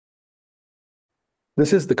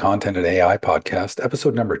This is the Content and AI podcast,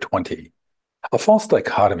 episode number 20. A false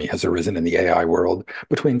dichotomy has arisen in the AI world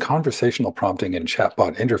between conversational prompting and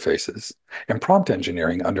chatbot interfaces and prompt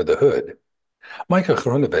engineering under the hood. Maaike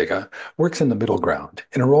Groenewege works in the middle ground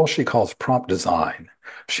in a role she calls prompt design.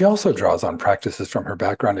 She also draws on practices from her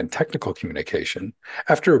background in technical communication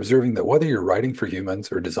after observing that whether you're writing for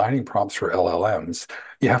humans or designing prompts for LLMs,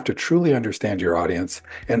 you have to truly understand your audience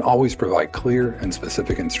and always provide clear and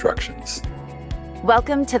specific instructions.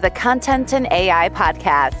 Welcome to the Content and AI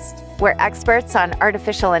podcast, where experts on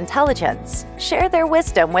artificial intelligence share their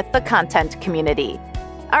wisdom with the content community.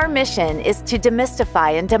 Our mission is to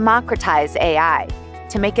demystify and democratize AI,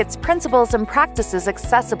 to make its principles and practices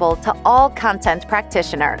accessible to all content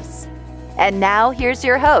practitioners. And now here's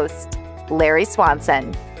your host, Larry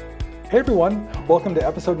Swanson. Hey everyone, welcome to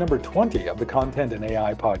episode number 20 of the Content and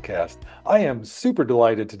AI podcast. I am super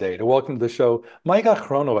delighted today to welcome to the show Maaike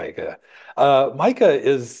Groenewege. Maaike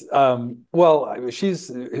is, she's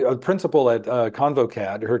a principal at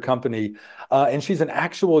Convocat, her company, and she's an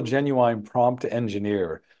actual genuine prompt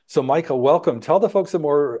engineer. So Maaike, welcome. Tell the folks some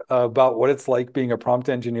more about what it's like being a prompt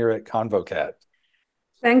engineer at Convocat.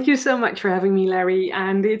 Thank you so much for having me, Larry.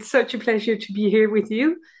 And it's such a pleasure to be here with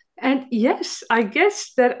you. And yes, I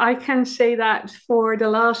guess that I can say that for the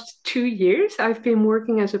last 2 years, I've been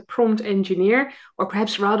working as a prompt engineer, or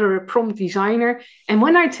perhaps rather a prompt designer. And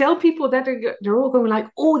when I tell people that, they're all going like,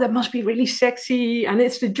 oh, that must be really sexy, and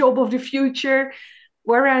it's the job of the future.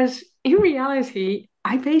 Whereas in reality,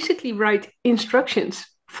 I basically write instructions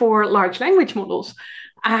for large language models.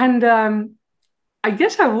 And I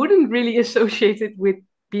guess I wouldn't really associate it with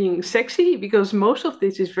being sexy, because most of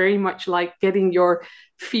this is very much like getting your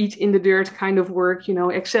feet in the dirt kind of work,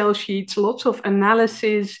 Excel sheets, lots of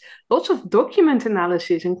analysis, lots of document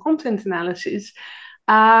analysis and content analysis.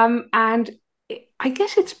 And I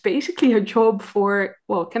guess it's basically a job for,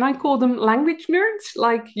 well, can I call them language nerds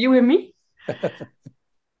like you and me?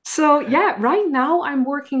 So yeah, right now I'm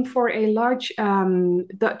working for a large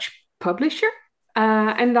Dutch publisher,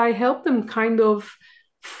 and I help them kind of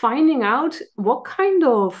finding out what kind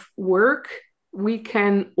of work we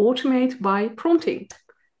can automate by prompting.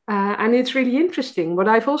 And it's really interesting. But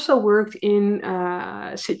I've also worked in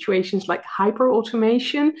situations like hyper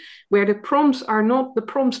automation, where the prompts are not the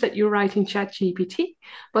prompts that you write in ChatGPT,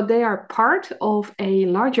 but they are part of a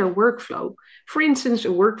larger workflow. For instance, a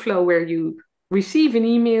workflow where you receive an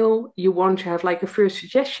email, you want to have like a first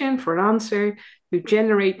suggestion for an answer, you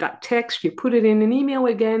generate that text, you put it in an email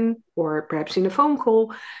again, or perhaps in a phone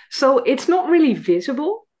call. So it's not really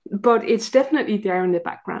visible, but it's definitely there in the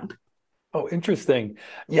background. Oh, interesting.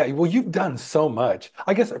 Yeah, well, you've done so much.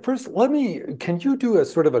 I guess first, can you do a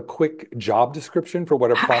sort of a quick job description for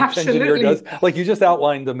what a prompt engineer does? Absolutely. Like you just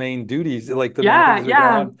outlined the main duties, like the main Yeah, things that are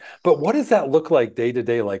going yeah. on. But what does that look like day to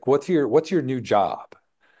day? Like what's your new job?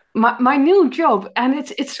 My new job, and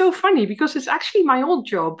it's so funny because it's actually my old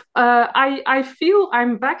job. I feel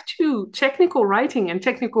I'm back to technical writing and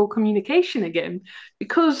technical communication again,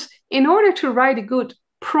 because in order to write a good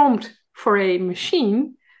prompt for a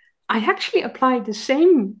machine, I actually applied the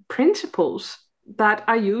same principles that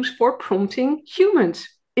I use for prompting humans,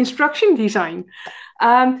 instruction design.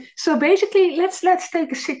 So basically, let's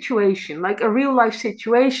take a situation, like a real life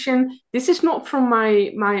situation. This is not from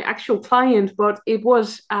my actual client, but it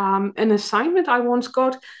was an assignment I once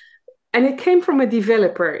got, and it came from a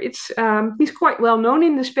developer. He's quite well known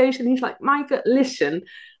in the space, and he's like, Maaike, listen,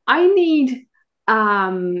 I need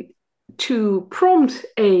to prompt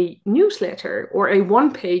a newsletter or a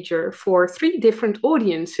one pager for 3 different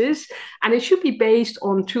audiences, and it should be based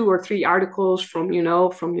on 2 or 3 articles from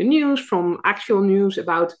from the news, from actual news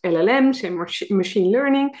about LLMs and machine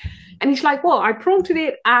learning. And he's like, well, I prompted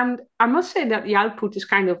it, and I must say that the output is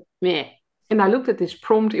kind of meh. And I looked at this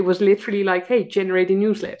prompt, it was literally like, hey, generate a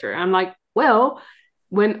newsletter. I'm like, well,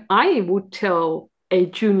 when I would tell a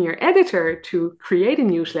junior editor to create a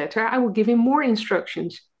newsletter, I would give him more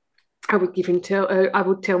instructions. I would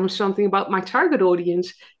tell them something about my target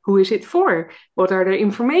audience. Who is it for? What are their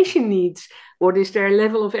information needs? What is their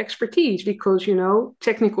level of expertise? Because,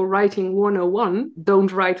 technical writing 101,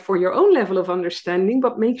 don't write for your own level of understanding,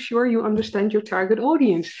 but make sure you understand your target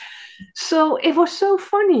audience. So it was so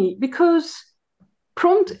funny because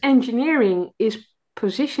prompt engineering is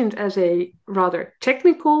positioned as a rather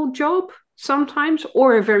technical job sometimes,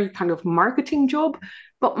 or a very kind of marketing job.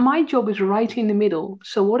 But my job is right in the middle.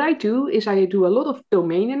 So what I do is I do a lot of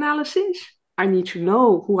domain analysis. I need to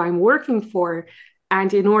know who I'm working for.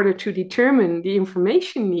 And in order to determine the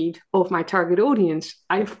information need of my target audience,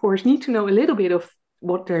 I, of course, need to know a little bit of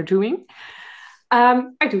what they're doing.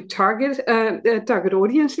 I do target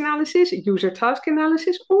audience analysis, user task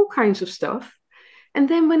analysis, all kinds of stuff. And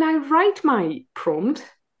then when I write my prompt,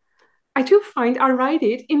 I do find I write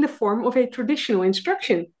it in the form of a traditional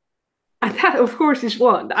instruction. And that, of course, is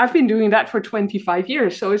what I've been doing that for 25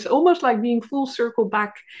 years. So it's almost like being full circle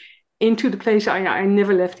back into the place I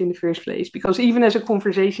never left in the first place. Because even as a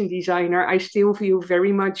conversation designer, I still feel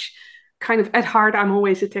very much kind of at heart, I'm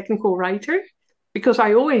always a technical writer because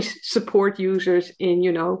I always support users in,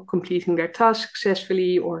 completing their tasks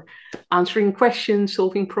successfully or answering questions,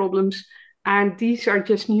 solving problems. And these are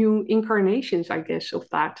just new incarnations, I guess, of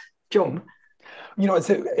that job.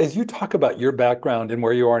 As you talk about your background and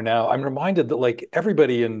where you are now, I'm reminded that like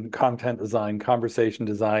everybody in content design, conversation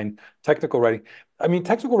design, technical writing, I mean,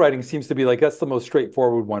 technical writing seems to be like that's the most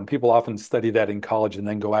straightforward one. People often study that in college and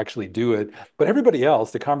then go actually do it. But everybody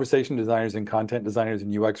else, the conversation designers and content designers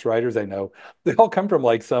and UX writers I know, they all come from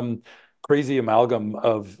like some crazy amalgam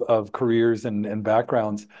of careers and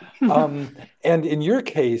backgrounds. And in your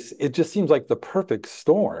case, it just seems like the perfect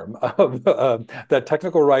storm of that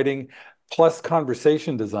technical writing plus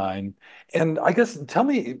conversation design. And I guess tell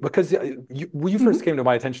me, because you first came to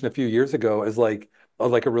my attention a few years ago as like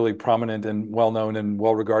a really prominent and well-known and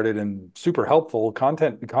well-regarded and super helpful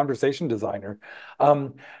content conversation designer.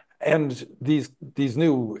 Um, and these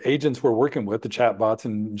new agents we're working with, the chatbots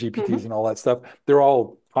and GPTs and all that stuff, they're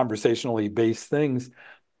all conversationally based things.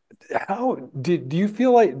 How do you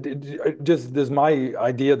feel like does my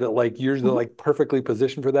idea that like you're the like perfectly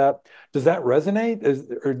positioned for that, does that resonate?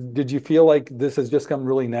 Or did you feel like this has just come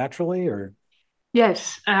really naturally or?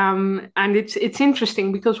 Yes, and it's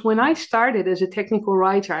interesting because when I started as a technical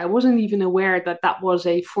writer, I wasn't even aware that that was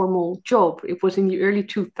a formal job. It was in the early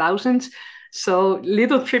 2000s. So,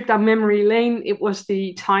 little trip down memory lane, it was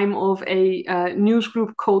the time of a news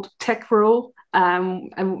group called Tech World,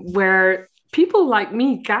 and where people like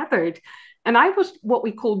me gathered. And I was what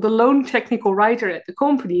we call the lone technical writer at the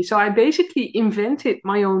company. So, I basically invented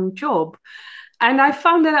my own job. And I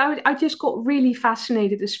found that I just got really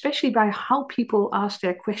fascinated, especially by how people ask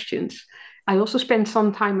their questions. I also spent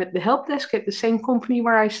some time at the help desk at the same company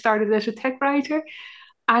where I started as a tech writer.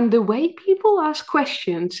 And the way people ask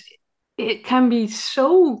questions, it can be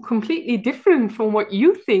so completely different from what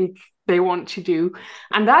you think they want to do.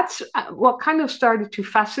 And that's what kind of started to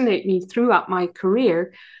fascinate me throughout my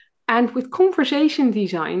career. And with conversation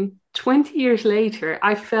design, 20 years later,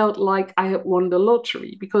 I felt like I had won the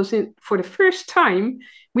lottery because for the first time,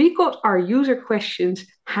 we got our user questions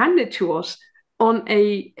handed to us on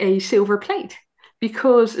a silver plate.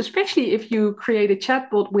 Because especially if you create a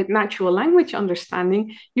chatbot with natural language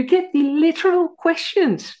understanding, you get the literal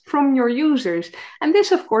questions from your users. And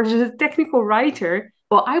this, of course, as a technical writer,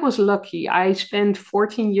 well, I was lucky. I spent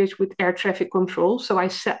 14 years with air traffic control. So I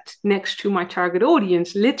sat next to my target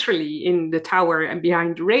audience, literally in the tower and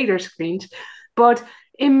behind the radar screens. But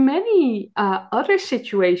in many other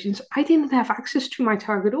situations, I didn't have access to my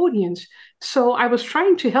target audience. So I was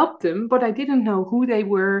trying to help them, but I didn't know who they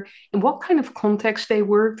were, in what kind of context they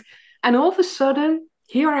worked. And all of a sudden,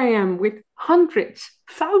 here I am with hundreds,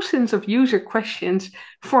 thousands of user questions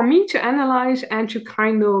for me to analyze and to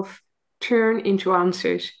kind of turn into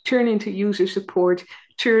answers, turn into user support,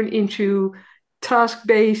 turn into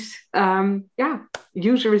task-based,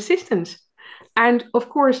 user assistance. And of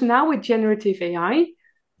course, now with generative AI,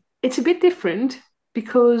 it's a bit different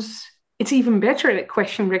because it's even better at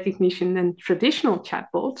question recognition than traditional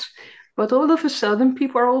chatbots. But all of a sudden,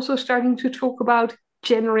 people are also starting to talk about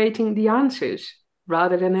generating the answers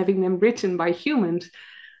rather than having them written by humans.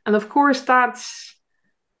 And of course, that's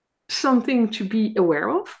something to be aware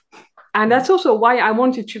of. And that's also why I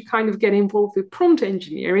wanted to kind of get involved with prompt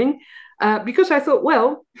engineering, because I thought,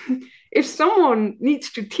 well, if someone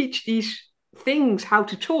needs to teach these things how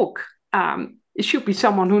to talk, it should be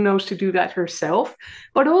someone who knows to do that herself.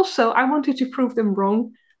 But also, I wanted to prove them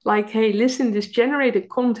wrong. Like, hey, listen, this generated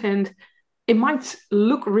content, it might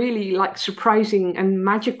look really like surprising and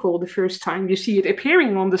magical the first time you see it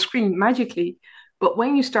appearing on the screen magically. But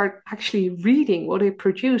when you start actually reading what it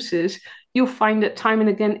produces, you'll find that time and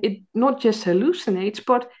again, it not just hallucinates,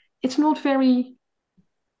 but it's not very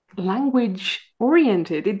language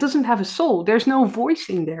oriented. It doesn't have a soul. There's no voice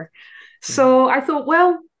in there. So I thought,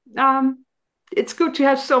 well, it's good to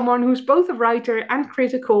have someone who's both a writer and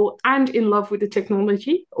critical and in love with the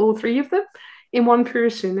technology, all three of them, in one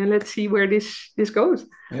person, and let's see where this goes.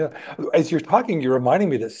 Yeah. As you're talking, you're reminding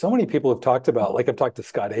me that so many people have talked about, like I've talked to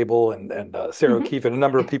Scott Abel and Sarah Hmm. O'Keefe and a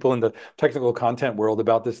number of people in the technical content world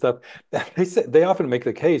about this stuff. They often make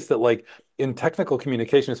the case that like in technical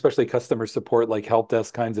communication, especially customer support, like help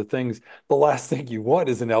desk kinds of things, the last thing you want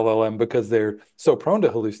is an LLM because they're so prone to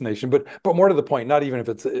hallucination. But more to the point, not even if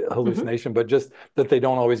it's a Hmm. hallucination, but just that they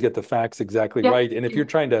don't always get the facts exactly Yeah. right. And if you're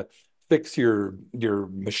trying to fix your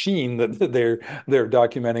machine that they're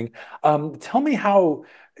documenting, tell me how.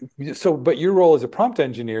 So, but your role as a prompt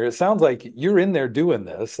engineer, it sounds like you're in there doing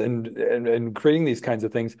this and creating these kinds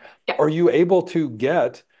of things. Yeah. Are you able to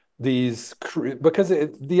get these because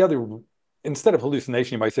the other instead of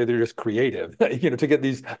hallucination, you might say they're just creative, to get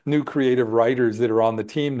these new creative writers that are on the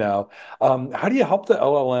team now. How do you help the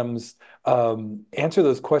LLMs answer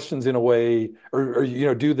those questions in a way, or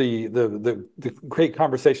do the create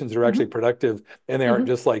conversations that are actually Hmm. productive and they aren't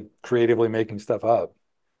Hmm. just like creatively making stuff up?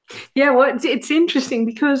 Yeah, well, it's interesting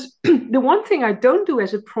because the one thing I don't do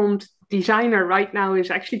as a prompt designer right now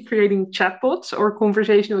is actually creating chatbots or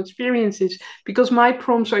conversational experiences because my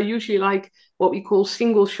prompts are usually like what we call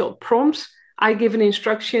single shot prompts. I give an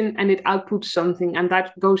instruction and it outputs something, and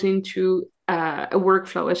that goes into a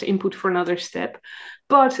workflow as input for another step.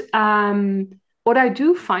 But what I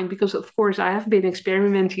do find, because of course I have been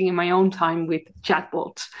experimenting in my own time with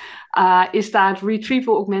chatbots, is that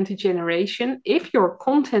retrieval augmented generation, if your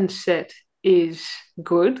content set is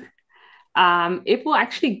good, it will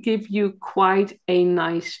actually give you quite a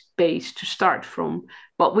nice base to start from.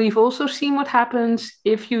 But we've also seen what happens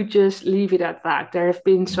if you just leave it at that. There have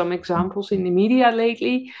been some examples in the media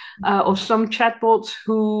lately of some chatbots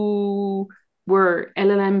who were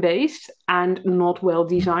LLM based and not well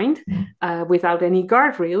designed without any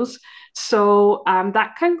guardrails. So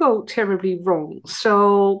that can go terribly wrong.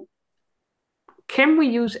 So can we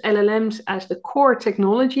use LLMs as the core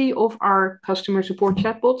technology of our customer support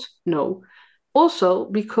chatbots? No. Also,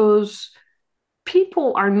 because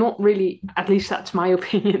people are not really, at least that's my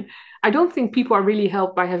opinion, I don't think people are really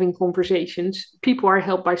helped by having conversations. People are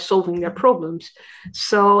helped by solving their problems.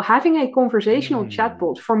 So having a conversational Hmm.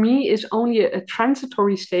 chatbot for me is only a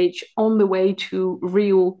transitory stage on the way to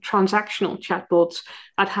real transactional chatbots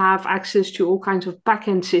that have access to all kinds of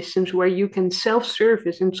backend systems where you can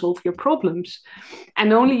self-service and solve your problems.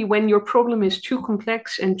 And only when your problem is too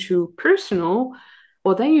complex and too personal,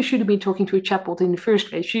 well, then you shouldn't be talking to a chatbot in the first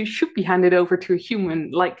place. You should be handed over to a human,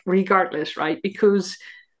 like regardless, right? Because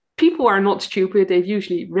people are not stupid. They've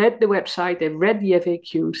usually read the website, they've read the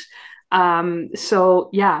FAQs. So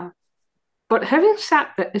yeah. But having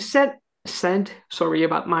said, sorry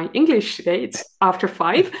about my English today. It's after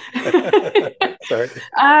 5. Sorry.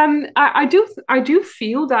 I do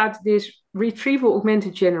feel that this retrieval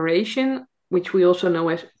augmented generation, which we also know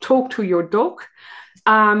as talk to your dog,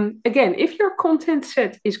 again, if your content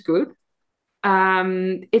set is good,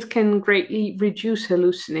 it can greatly reduce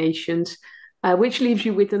hallucinations, which leaves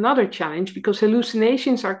you with another challenge because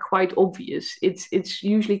hallucinations are quite obvious. It's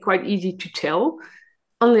usually quite easy to tell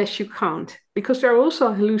unless you can't, because there are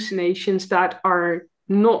also hallucinations that are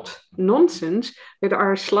not nonsense, that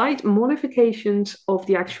are slight modifications of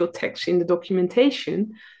the actual text in the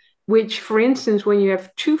documentation, which, for instance, when you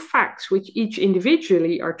have two facts which each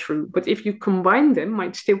individually are true, but if you combine them,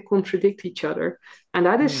 might still contradict each other. And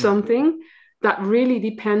that is Hmm. something that really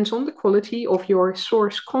depends on the quality of your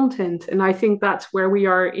source content. And I think that's where we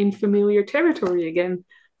are in familiar territory again,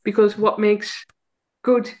 because what makes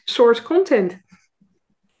good source content?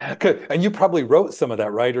 Good. And you probably wrote some of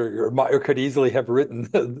that, right? Or could easily have written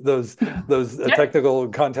those Yep, technical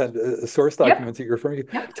content source yep, documents that you're referring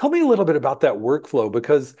to. yep. Tell me a little bit about that workflow,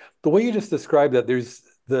 because the way you just described that, there's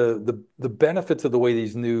the benefits of the way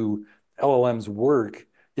these new LLMs work.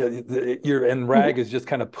 Yeah, and RAG Mhm. is just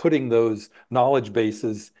kind of putting those knowledge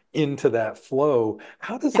bases into that flow.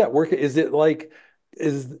 How does Yeah. that work? Is it like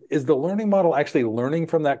is the learning model actually learning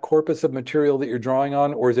from that corpus of material that you're drawing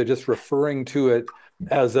on, or is it just referring to it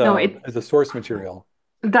as No, a it as a source material?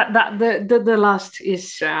 that the last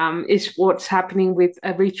is what's happening with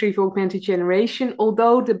retrieval augmented generation.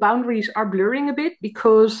 Although the boundaries are blurring a bit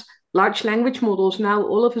because large language models now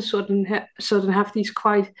all of a sudden have these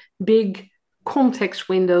quite big context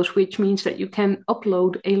windows, which means that you can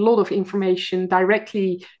upload a lot of information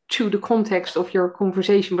directly to the context of your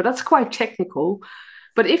conversation. But that's quite technical.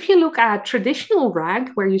 But if you look at traditional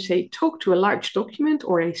RAG, where you say talk to a large document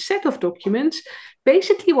or a set of documents,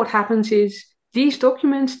 basically what happens is these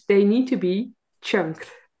documents, they need to be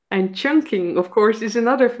chunked. And chunking, of course, is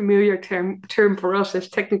another familiar term for us as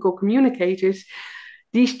technical communicators.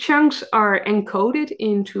 These chunks are encoded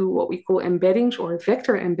into what we call embeddings or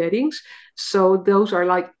vector embeddings. So those are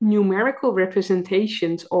like numerical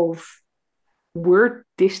representations of word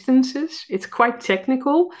distances. It's quite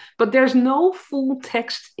technical, but there's no full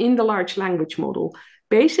text in the large language model.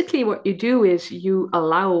 Basically, what you do is you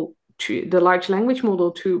allow the large language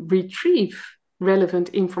model to retrieve relevant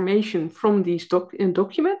information from these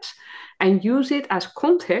documents and use it as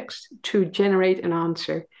context to generate an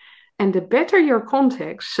answer. And the better your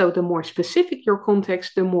context, so the more specific your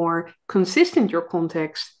context, the more consistent your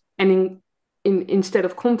context, and instead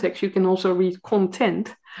of context, you can also read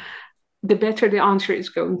content, the better the answer is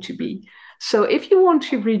going to be. So if you want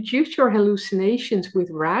to reduce your hallucinations with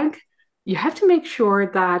RAG, you have to make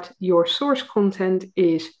sure that your source content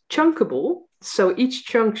is chunkable. So each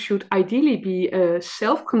chunk should ideally be a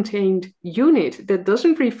self-contained unit that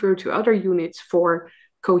doesn't refer to other units for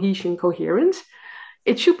cohesion, coherence.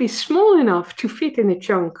 It should be small enough to fit in a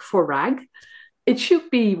chunk for RAG. It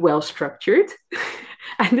should be well structured.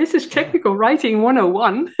 And this is technical writing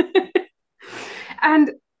 101.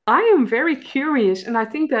 And I am very curious, and I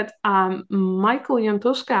think that Michael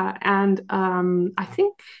Jantoska and I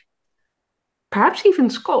think perhaps even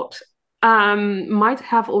Scott might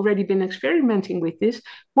have already been experimenting with this.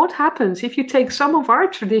 What happens if you take some of our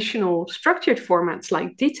traditional structured formats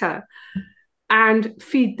like data and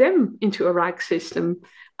feed them into a RAG system?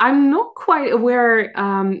 I'm not quite aware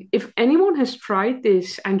if anyone has tried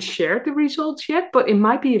this and shared the results yet, but it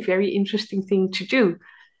might be a very interesting thing to do.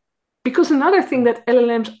 Because another thing that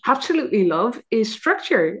LLMs absolutely love is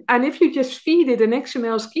structure. And if you just feed it an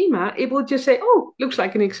XML schema, it will just say, oh, looks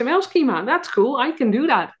like an XML schema. That's cool. I can do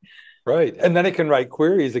that. Right. And then it can write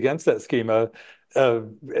queries against that schema.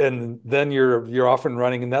 And then you're off and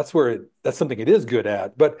running. And that's something it is good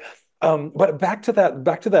at. But back to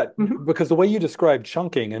that, Mhm. because the way you described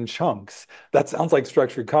chunking and chunks, that sounds like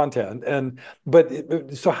structured content.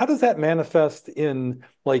 So how does that manifest in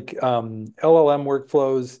like LLM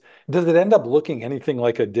workflows? Does it end up looking anything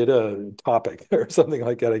like a data topic or something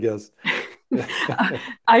like that, I guess?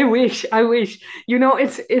 I wish, I wish.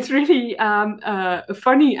 It's really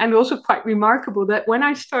funny and also quite remarkable that when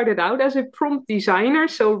I started out as a prompt designer,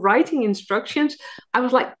 so writing instructions, I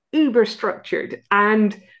was like uber structured.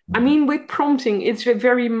 And I mean, with prompting, it's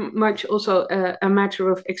very much also a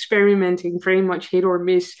matter of experimenting, very much hit or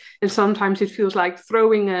miss. And sometimes it feels like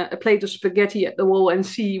throwing a plate of spaghetti at the wall and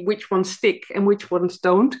see which ones stick and which ones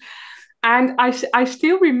don't. And I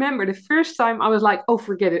still remember the first time I was like, oh,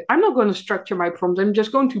 forget it. I'm not going to structure my prompt. I'm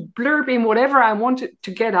just going to blurb in whatever I wanted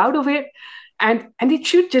to get out of it. And it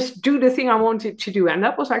should just do the thing I wanted to do. And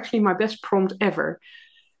that was actually my best prompt ever.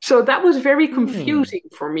 So that was very Hmm. confusing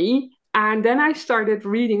for me. And then I started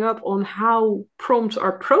reading up on how prompts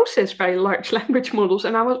are processed by large language models.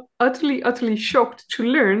 And I was utterly, utterly shocked to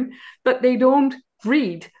learn that they don't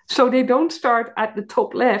read. So they don't start at the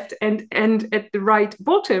top left and end at the right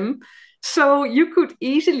bottom. So you could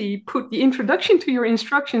easily put the introduction to your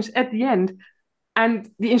instructions at the end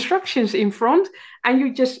and the instructions in front, and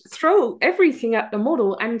you just throw everything at the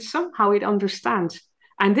model and somehow it understands.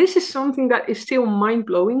 And this is something that is still mind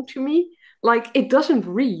blowing to me. Like it doesn't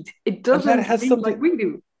read, it And that doesn't has read like something, we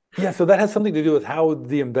do. yeah, so that has something to do with how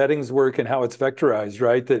the embeddings work and how it's vectorized,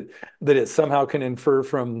 right? That it somehow can infer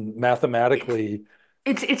from It's mathematically.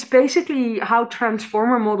 it's basically how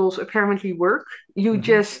transformer models apparently work. You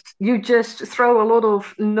Mhm. just throw a lot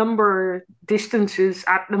of number distances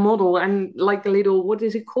at the model and like a little, what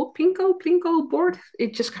is it called? Plinko board.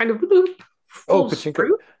 It just kind of Oh, falls pachinko.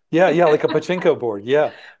 through. Yeah, yeah, like a pachinko board. Yeah.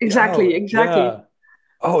 Yeah. Exactly, Oh, exactly. yeah.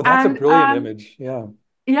 Oh, that's a And brilliant image. Yeah.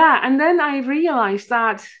 yeah, and then I realized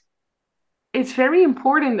that it's very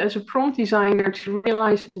important as a prompt designer to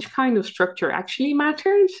realize which kind of structure actually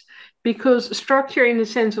matters. Because structure, in the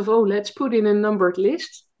sense of, oh, let's put in a numbered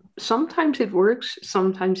list, sometimes it works,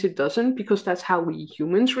 sometimes it doesn't, because that's how we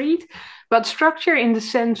humans read. But structure, in the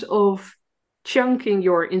sense of chunking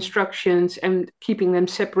your instructions and keeping them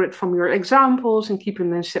separate from your examples and keeping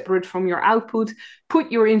them separate from your output,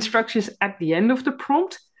 put your instructions at the end of the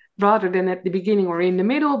prompt rather than at the beginning or in the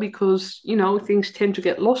middle, because things tend to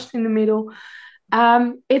get lost in the middle.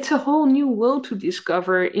 It's a whole new world to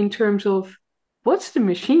discover in terms of what's the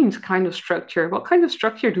machine's kind of structure, what kind of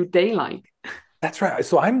structure do they like. That's right.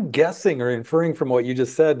 So I'm guessing or inferring from what you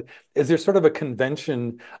just said, is there sort of a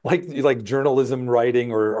convention like journalism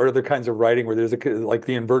writing or other kinds of writing where there's like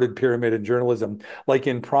the inverted pyramid in journalism, like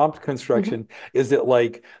in prompt Mhm. construction, is it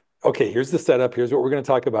like, okay, here's the setup, here's what we're going to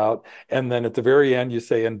talk about, and then at the very end you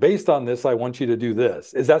say, and based on this, I want you to do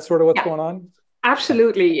this. Is that sort of what's Yeah, going on?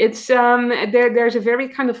 Absolutely. It's there's a very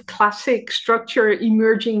kind of classic structure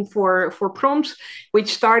emerging for prompts,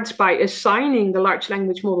 which starts by assigning the large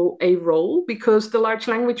language model a role, because the large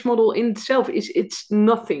language model in itself it's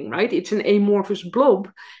nothing, right? It's an amorphous blob,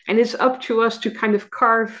 and it's up to us to kind of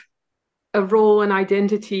carve a role, an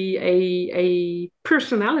identity, a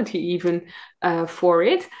personality even for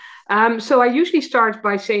it. So I usually start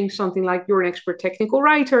by saying something like, "You're an expert technical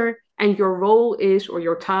writer, and your role is, or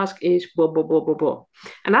your task is, blah, blah, blah, blah, blah."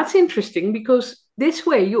 And that's interesting because this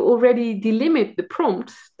way you already delimit the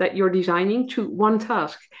prompt that you're designing to one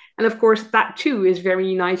task. And of course, that too is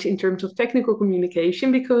very nice in terms of technical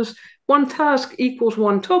communication, because one task equals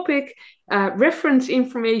one topic, reference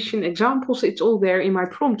information, examples, it's all there in my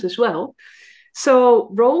prompt as well. So,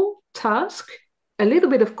 role, task, a little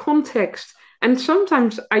bit of context. And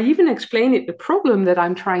sometimes I even explain it the problem that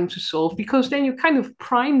I'm trying to solve, because then you kind of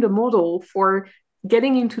prime the model for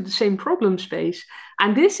getting into the same problem space.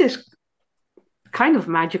 And this is kind of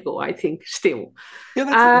magical, I think, still. Yeah,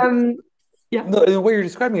 that's Um, yeah. no, the way you're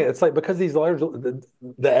describing it, it's like because these large,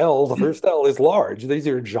 the L, the first L is large. These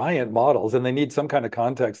are giant models, and they need some kind of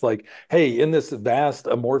context. Like, hey, in this vast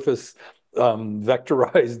amorphous,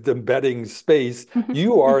 vectorized embedding space,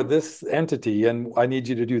 you are this entity, and I need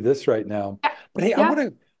you to do this right now. Yeah. But hey, Yeah.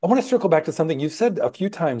 I want to circle back to something you've said a few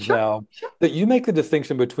times Sure. now Sure. that you make the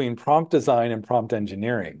distinction between prompt design and prompt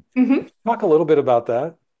engineering. Mhm. Talk a little bit about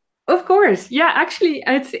that. Of course. Yeah, actually,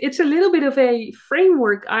 it's a little bit of a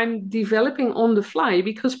framework I'm developing on the fly,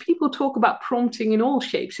 because people talk about prompting in all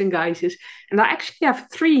shapes and guises. And I actually have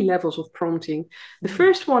three levels of prompting. The Hmm.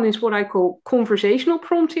 first one is what I call conversational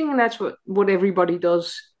prompting, and that's what everybody does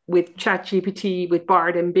with ChatGPT, with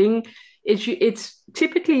Bard and Bing. It's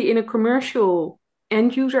typically in a commercial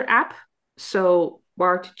end user app. So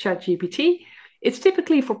Bard, ChatGPT. It's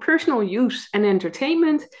typically for personal use and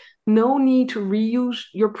entertainment, no need to reuse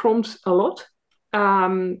your prompts a lot.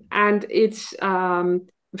 And it's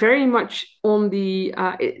very much on the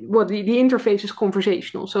interface is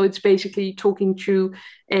conversational. So it's basically talking to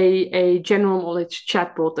a general knowledge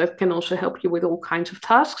chatbot that can also help you with all kinds of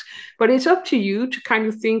tasks. But it's up to you to kind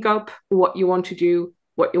of think up what you want to do,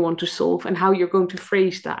 what you want to solve, and how you're going to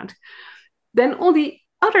phrase that. Then on the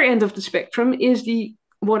other end of the spectrum is the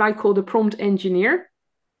what I call the prompt engineer,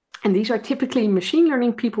 and these are typically machine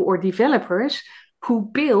learning people or developers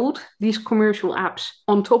who build these commercial apps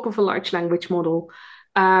on top of a large language model.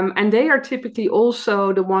 And they are typically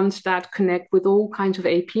also the ones that connect with all kinds of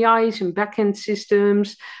APIs and backend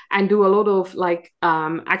systems and do a lot of like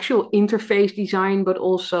actual interface design, but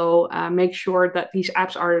also make sure that these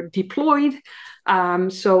apps are deployed.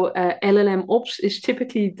 So LLM ops is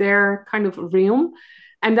typically their kind of realm.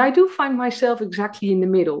 And I do find myself exactly in the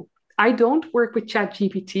middle. I don't work with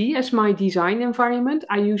ChatGPT as my design environment.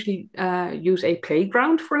 I usually use a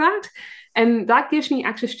playground for that. And that gives me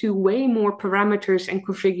access to way more parameters and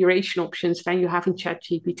configuration options than you have in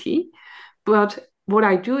ChatGPT. But what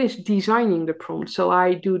I do is designing the prompt. So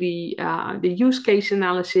I do the use case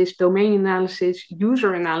analysis, domain analysis,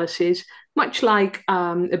 user analysis, much like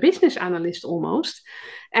a business analyst almost.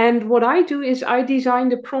 And what I do is I design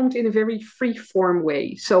the prompt in a very free form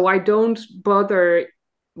way. So I don't bother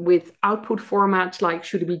with output formats like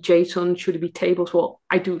should it be JSON, should it be tables? Well,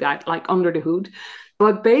 I do that like under the hood.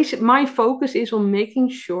 But my focus is on making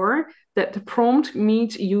sure that the prompt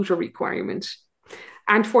meets user requirements.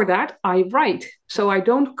 And for that, I write. So I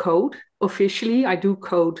don't code officially, I do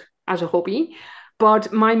code as a hobby.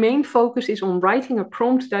 But my main focus is on writing a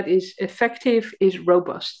prompt that is effective, is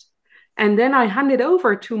robust. And then I hand it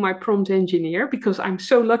over to my prompt engineer, because I'm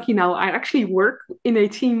so lucky now. I actually work in a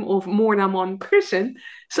team of more than one person.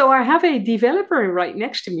 So I have a developer right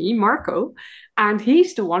next to me, Marco, and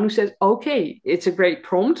he's the one who says, okay, it's a great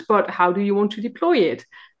prompt, but how do you want to deploy it?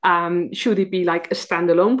 Should it be like a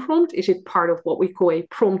standalone prompt? Is it part of what we call a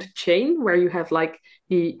prompt chain, where you have like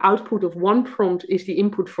the output of one prompt is the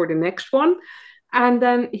input for the next one? And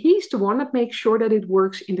then he's the one that makes sure that it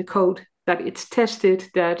works in the code, that it's tested,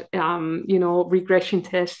 that regression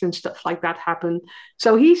tests and stuff like that happen.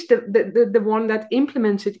 So he's the one that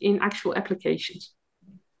implements it in actual applications.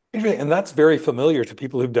 Interesting. And that's very familiar to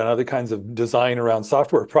people who've done other kinds of design around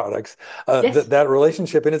software products. Yes. That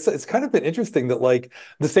relationship, and it's kind of been interesting that like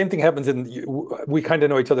the same thing happens we kind of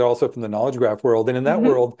know each other also from the knowledge graph world, and in that Mm-hmm.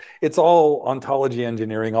 world, it's all ontology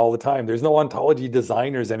engineering all the time. There's no ontology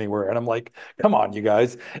designers anywhere, and I'm like, come on, you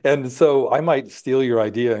guys. And so I might steal your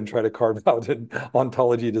idea and try to carve out an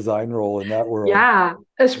ontology design role in that world. Yeah,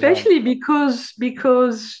 Yeah. especially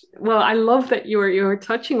because well, I love that you're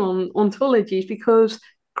touching on ontologies, because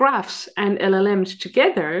graphs and LLMs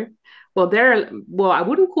together I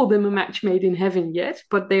wouldn't call them a match made in heaven yet,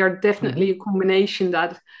 but they are definitely Hmm. a combination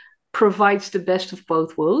that provides the best of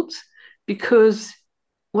both worlds. Because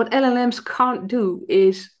what LLMs can't do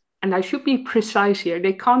is, and I should be precise here,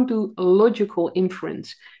 they can't do logical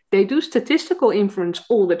inference. They do statistical inference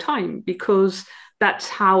all the time because that's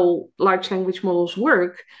how large language models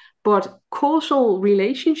work. But causal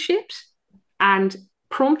relationships and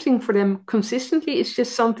prompting for them consistently is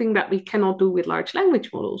just something that we cannot do with large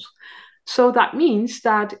language models. So that means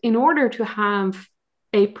that in order to have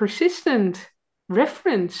a persistent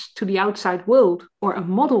reference to the outside world or a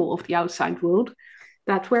model of the outside world,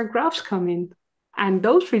 that's where graphs come in. And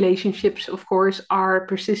those relationships, of course, are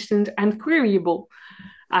persistent and queryable.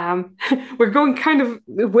 Um, we're going kind of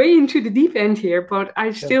way into the deep end here, but I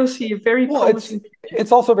Yeah. still see a very Well, it's promising future.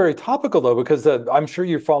 it's also very topical though, because I'm sure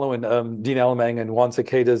you're following Dean Ellemang and Juan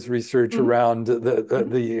Ciqueda's research Mhm, around mhm.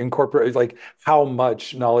 the incorporate, like how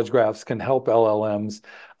much knowledge graphs can help LLMs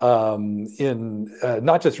in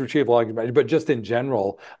not just retrieval augmented, but just in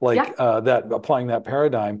general, like Yeah, that applying that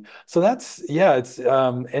paradigm. So that's yeah, it's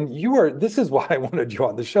and you are. This is why I wanted you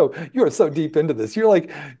on the show. You are so deep into this. You're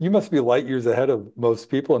like you must be light years ahead of most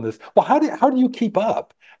people in this. Well, how do you keep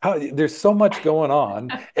up? How there's so much going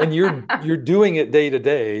on and you're doing it day to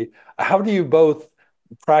day. How do you both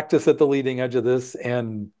practice at the leading edge of this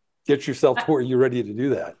and get yourself to where you're ready to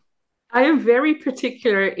do that? I am very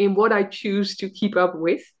particular in what I choose to keep up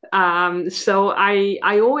with. So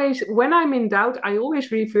I always, when I'm in doubt, I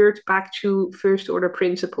always revert back to first order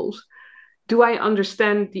principles. Do I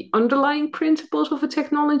understand the underlying principles of a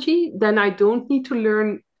technology? Then I don't need to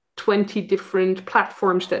learn 20 different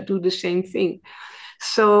platforms that do the same thing.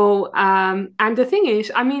 And the thing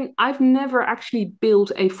is, I mean, I've never actually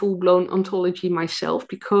built a full blown ontology myself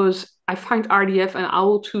because I find RDF and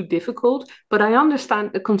OWL too difficult, but I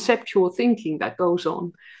understand the conceptual thinking that goes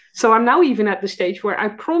on. So I'm now even at the stage where I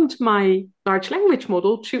prompt my large language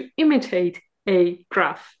model to imitate a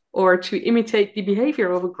graph or to imitate the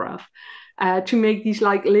behavior of a graph, to make these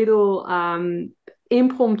like little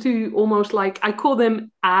impromptu, almost like I call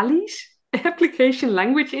them ALIs, application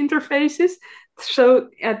language interfaces. So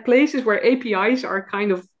at places where APIs are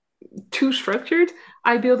kind of too structured,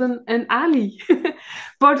 I build an alley.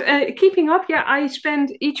 But keeping up, yeah, I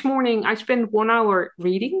spend each morning, I spend 1 hour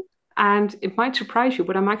reading. And it might surprise you,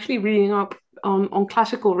 but I'm actually reading up on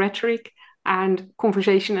classical rhetoric and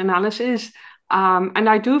conversation analysis. And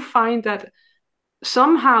I do find that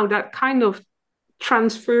somehow that kind of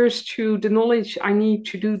transfers to the knowledge I need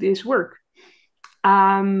to do this work.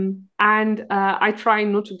 And I try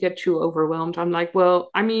not to get too overwhelmed. I'm like, well,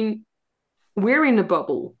 I mean, we're in a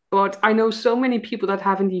bubble, but I know so many people that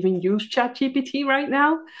haven't even used ChatGPT right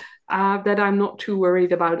now, that I'm not too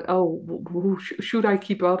worried about. Oh, should I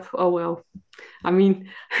keep up? Oh well, I mean,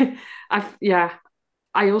 yeah,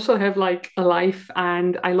 I also have like a life,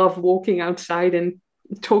 and I love walking outside and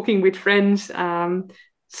talking with friends.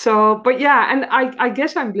 But yeah, and I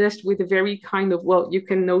guess I'm blessed with a very kind of, well, you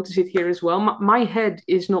can notice it here as well. My head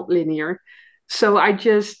is not linear. So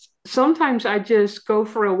sometimes I just go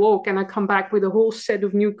for a walk and I come back with a whole set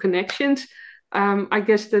of new connections. I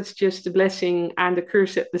guess that's just a blessing and a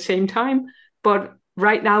curse at the same time. But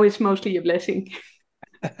right now it's mostly a blessing.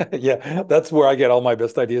 Yeah, that's where I get all my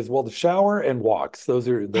best ideas. Well, the shower and walks, those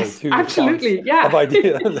are the Yes, two accounts absolutely. of Yeah.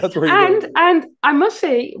 idea. That's where you get it. And I must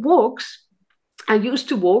say, walks, I used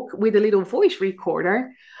to walk with a little voice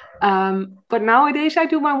recorder, but nowadays I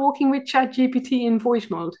do my walking with ChatGPT in voice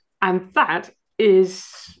mode, and is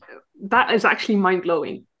that is actually mind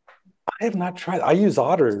blowing. I have not tried. I use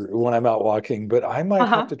Otter when I'm out walking, but I might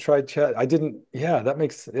have Uh-huh. to try chat. I didn't. Yeah, that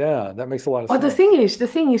makes a lot of Well, sense. the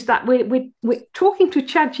thing is that with talking to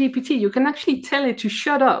ChatGPT, you can actually tell it to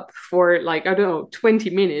shut up for like, I don't know, 20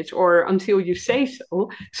 minutes or until you say so.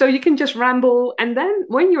 So you can just ramble. And then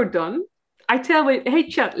when you're done, I tell it, hey,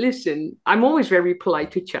 Chat, listen, I'm always very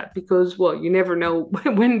polite to Chat because, well, you never know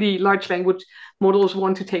when the large language models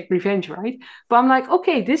want to take revenge, right? But I'm like,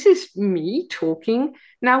 okay, this is me talking.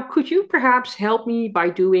 Now, could you perhaps help me by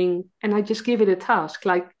doing, and I just give it a task,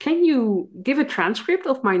 like, can you give a transcript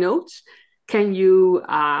of my notes? Can you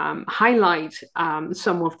highlight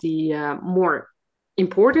some of the more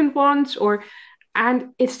important ones? And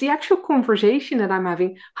it's the actual conversation that I'm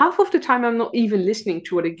having. Half of the time, I'm not even listening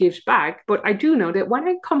to what it gives back, but I do know that when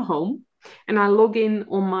I come home and I log in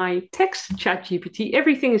on my text chat GPT,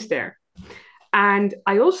 everything is there. And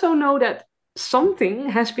I also know that something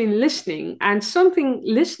has been listening, and something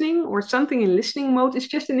listening or something in listening mode is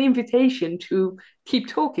just an invitation to keep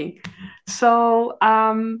talking. So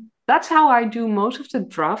that's how I do most of the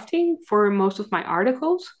drafting for most of my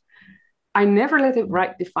articles. I never let it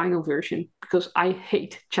write the final version because I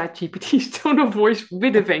hate ChatGPT's tone of voice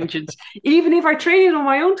with a vengeance. Even if I train it on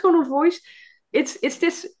my own tone of voice, it's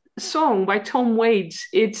this song by Tom Waits.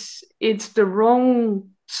 It's the wrong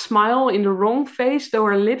smile in the wrong face, though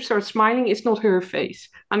her lips are smiling. It's not her face,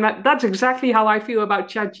 and that's exactly how I feel about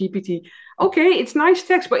ChatGPT. Okay, it's nice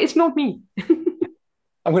text, but it's not me.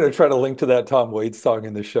 I'm going to try to link to that Tom Waits song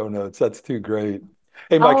in the show notes. That's too great.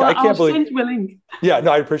 Hey, Mike, I I'll can't believe. send you a link. Yeah,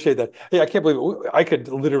 no, I appreciate that. Hey, I can't believe I could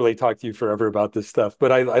literally talk to you forever about this stuff,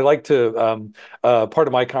 but I like to. Part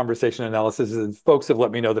of my conversation analysis is folks have let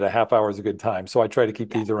me know that a half hour is a good time, so I try to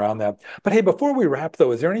keep Yeah. these around that. But hey, before we wrap,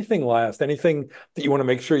 though, is there anything that you want to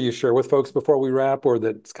make sure you share with folks before we wrap, or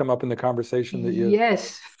that's come up in the conversation that you?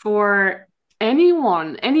 Yes, for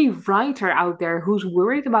anyone, any writer out there who's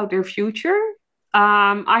worried about their future,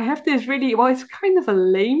 I have this really, well, it's kind of a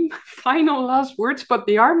lame final last words, but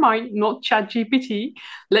they are mine, not ChatGPT.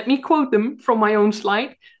 Let me quote them from my own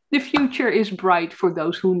slide. The future is bright for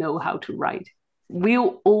those who know how to write.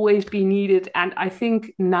 Will always be needed, and I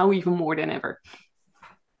think now even more than ever.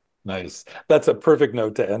 Nice. That's a perfect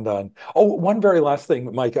note to end on. Oh, one very last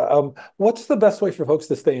thing, Mike. What's the best way for folks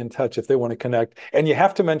to stay in touch if they want to connect? And you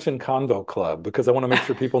have to mention Convo Club because I want to make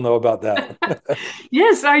sure people know about that.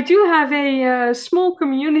 Yes, I do have a small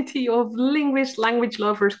community of linguists, language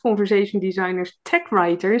lovers, conversation designers, tech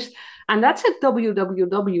writers, and that's at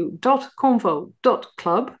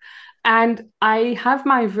www.convo.club. And I have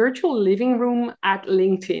my virtual living room at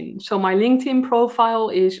LinkedIn. So my LinkedIn profile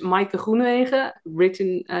is Maaike Groenewege,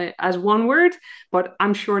 written as one word, but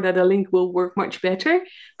I'm sure that a link will work much better.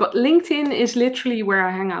 But LinkedIn is literally where I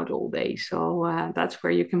hang out all day. So that's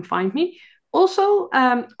where you can find me. Also,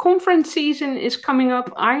 conference season is coming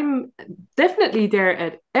up. I'm definitely there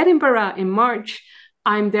at Edinburgh in March.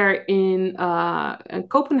 I'm there in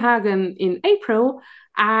Copenhagen in April.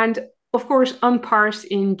 And of course, Unparsed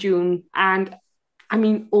in June. And I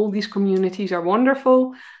mean, all these communities are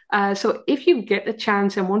wonderful. So if you get a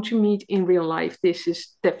chance and want to meet in real life, this is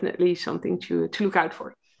definitely something to look out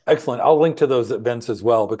for. Excellent. I'll link to those events as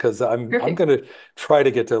well because I'm Perfect. going to try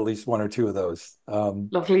to get to at least one or two of those.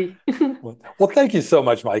 Lovely. Well, thank you so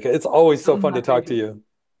much, Micah. It's always so fun My to talk to pleasure.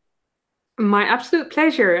 you. My absolute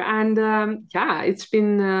pleasure. And yeah, it's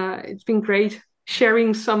been great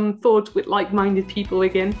sharing some thoughts with like-minded people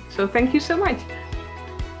again. So thank you so much.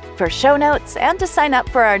 For show notes and to sign up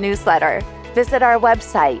for our newsletter, visit our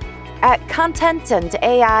website at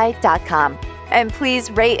contentandai.com. And please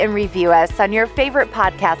rate and review us on your favorite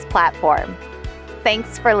podcast platform.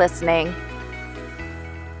 Thanks for listening.